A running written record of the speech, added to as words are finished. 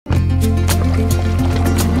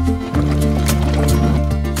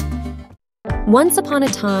Once upon a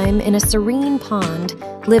time, in a serene pond,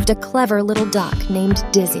 lived a clever little duck named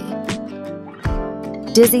Dizzy.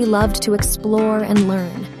 Dizzy loved to explore and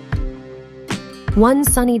learn. One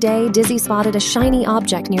sunny day, Dizzy spotted a shiny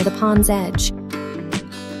object near the pond's edge.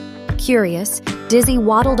 Curious, Dizzy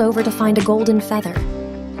waddled over to find a golden feather.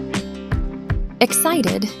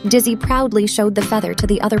 Excited, Dizzy proudly showed the feather to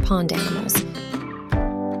the other pond animals.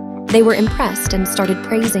 They were impressed and started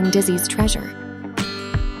praising Dizzy's treasure.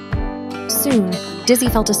 Soon, Dizzy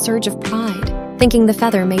felt a surge of pride, thinking the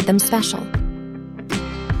feather made them special.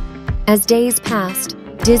 As days passed,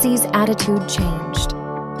 Dizzy's attitude changed.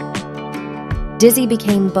 Dizzy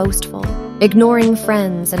became boastful, ignoring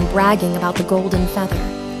friends and bragging about the golden feather.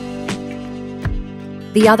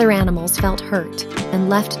 The other animals felt hurt and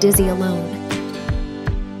left Dizzy alone.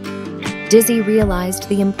 Dizzy realized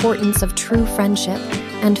the importance of true friendship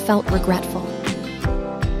and felt regretful.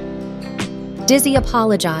 Dizzy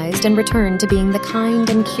apologized and returned to being the kind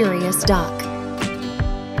and curious duck.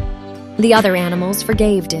 The other animals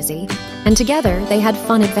forgave Dizzy, and together they had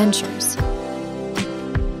fun adventures.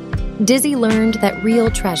 Dizzy learned that real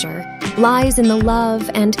treasure lies in the love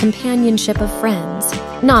and companionship of friends,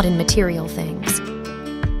 not in material things.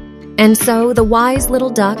 And so the wise little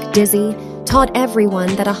duck, Dizzy, taught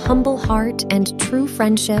everyone that a humble heart and true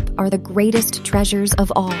friendship are the greatest treasures of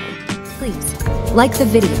all. Please like the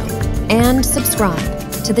video and subscribe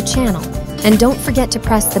to the channel, and don't forget to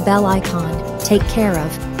press the bell icon. Take care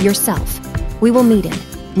of yourself. We will meet in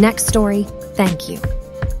next story. Thank you.